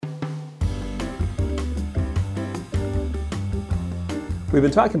We've been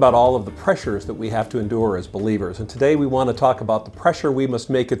talking about all of the pressures that we have to endure as believers, and today we want to talk about the pressure we must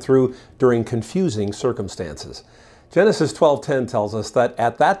make it through during confusing circumstances. Genesis 12:10 tells us that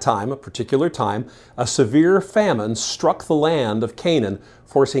at that time, a particular time, a severe famine struck the land of Canaan,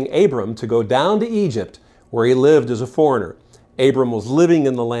 forcing Abram to go down to Egypt, where he lived as a foreigner. Abram was living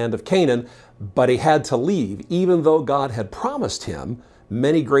in the land of Canaan, but he had to leave, even though God had promised him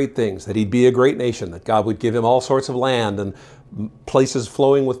many great things, that he'd be a great nation, that God would give him all sorts of land and places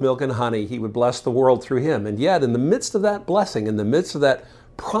flowing with milk and honey. He would bless the world through him. And yet, in the midst of that blessing, in the midst of that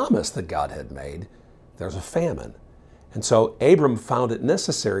promise that God had made, there's a famine. And so Abram found it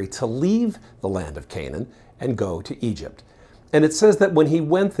necessary to leave the land of Canaan and go to Egypt. And it says that when he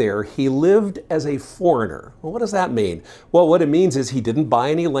went there, he lived as a foreigner. Well, what does that mean? Well, what it means is he didn't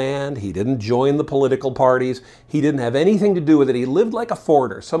buy any land, he didn't join the political parties, he didn't have anything to do with it. He lived like a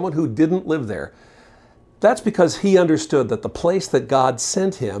foreigner, someone who didn't live there. That's because he understood that the place that God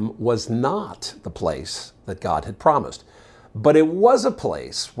sent him was not the place that God had promised. But it was a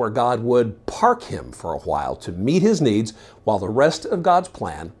place where God would park him for a while to meet his needs while the rest of God's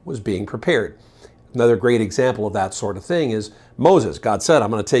plan was being prepared. Another great example of that sort of thing is Moses. God said, I'm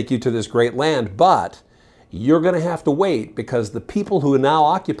going to take you to this great land, but you're going to have to wait because the people who now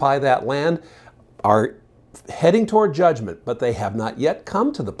occupy that land are heading toward judgment, but they have not yet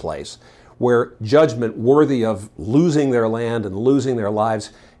come to the place where judgment worthy of losing their land and losing their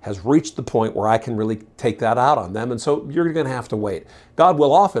lives has reached the point where I can really take that out on them. And so you're going to have to wait. God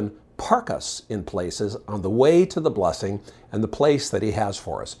will often park us in places on the way to the blessing and the place that He has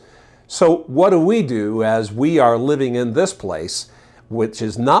for us. So what do we do as we are living in this place, which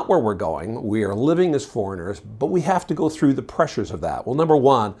is not where we're going? We are living as foreigners, but we have to go through the pressures of that. Well, number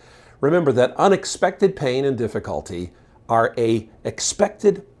one, remember that unexpected pain and difficulty are an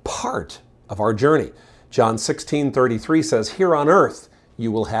expected part of our journey. John 16:33 says, here on earth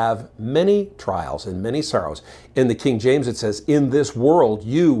you will have many trials and many sorrows. In the King James it says, in this world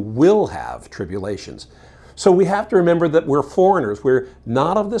you will have tribulations. So we have to remember that we're foreigners. We're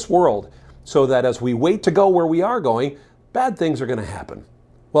not of this world, so that as we wait to go where we are going, bad things are going to happen.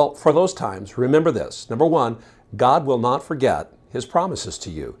 Well, for those times, remember this. Number one, God will not forget His promises to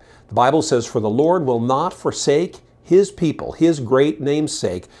you. The Bible says, for the Lord will not forsake His people, His great name's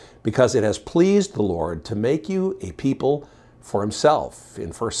sake, because it has pleased the Lord to make you a people for Himself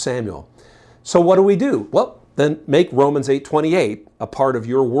in 1 Samuel. So what do we do? Well, then make Romans 8:28 a part of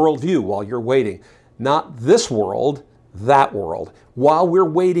your worldview while you're waiting. Not this world, that world. While we're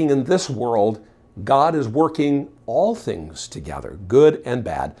waiting in this world, God is working all things together, good and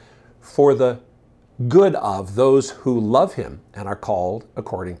bad, for the good of those who love Him and are called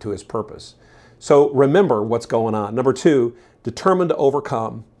according to His purpose. So remember what's going on. Number two, determined to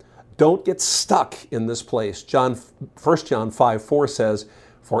overcome. Don't get stuck in this place. 1 John 5:4 says,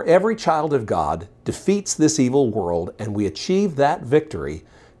 for every child of God defeats this evil world, and we achieve that victory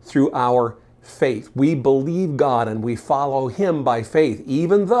through our faith. We believe God and we follow Him by faith,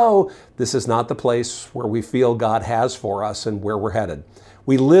 even though this is not the place where we feel God has for us and where we're headed.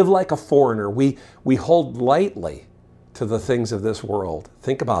 We live like a foreigner. We hold lightly to the things of this world.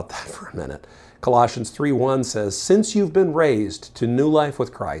 Think about that for a minute. Colossians 3:1 says, since you've been raised to new life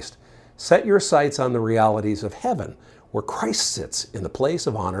with Christ, set your sights on the realities of heaven, where Christ sits in the place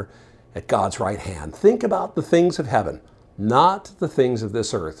of honor at God's right hand. Think about the things of heaven, not the things of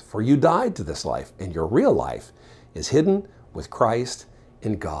this earth, for you died to this life, and your real life is hidden with Christ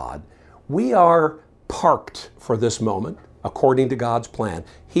in God. We are parked for this moment according to God's plan.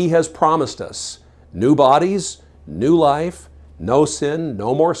 He has promised us new bodies, new life, no sin,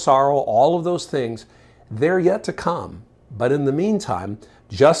 no more sorrow, all of those things. They're yet to come. But in the meantime,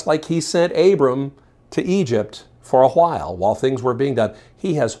 just like He sent Abram to Egypt for a while things were being done,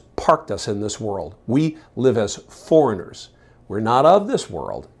 He has parked us in this world. We live as foreigners. We're not of this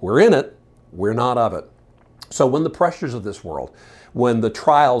world. We're in it. We're not of it. So when the pressures of this world, when the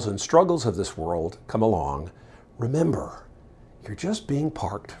trials and struggles of this world come along, remember, you're just being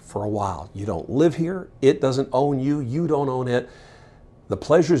parked for a while. You don't live here. It doesn't own you. You don't own it. The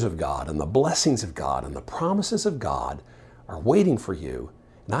pleasures of God and the blessings of God and the promises of God are waiting for you.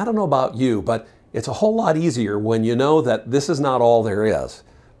 And I don't know about you, but it's a whole lot easier when you know that this is not all there is,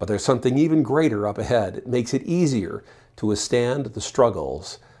 but there's something even greater up ahead. It makes it easier to withstand the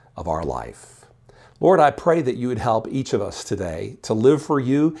struggles of our life. Lord, I pray that you would help each of us today to live for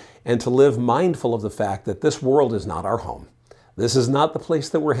you and to live mindful of the fact that this world is not our home. This is not the place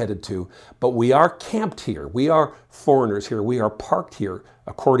that we're headed to, but we are camped here. We are foreigners here. We are parked here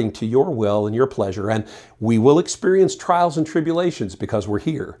according to your will and your pleasure, and we will experience trials and tribulations because we're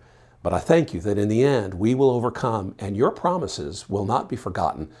here. But I thank you that in the end we will overcome, and your promises will not be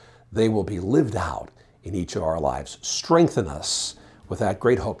forgotten. They will be lived out in each of our lives. Strengthen us with that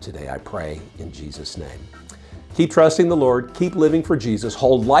great hope today, I pray in Jesus' name. Keep trusting the Lord, keep living for Jesus,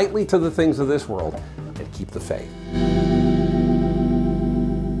 hold lightly to the things of this world, and keep the faith.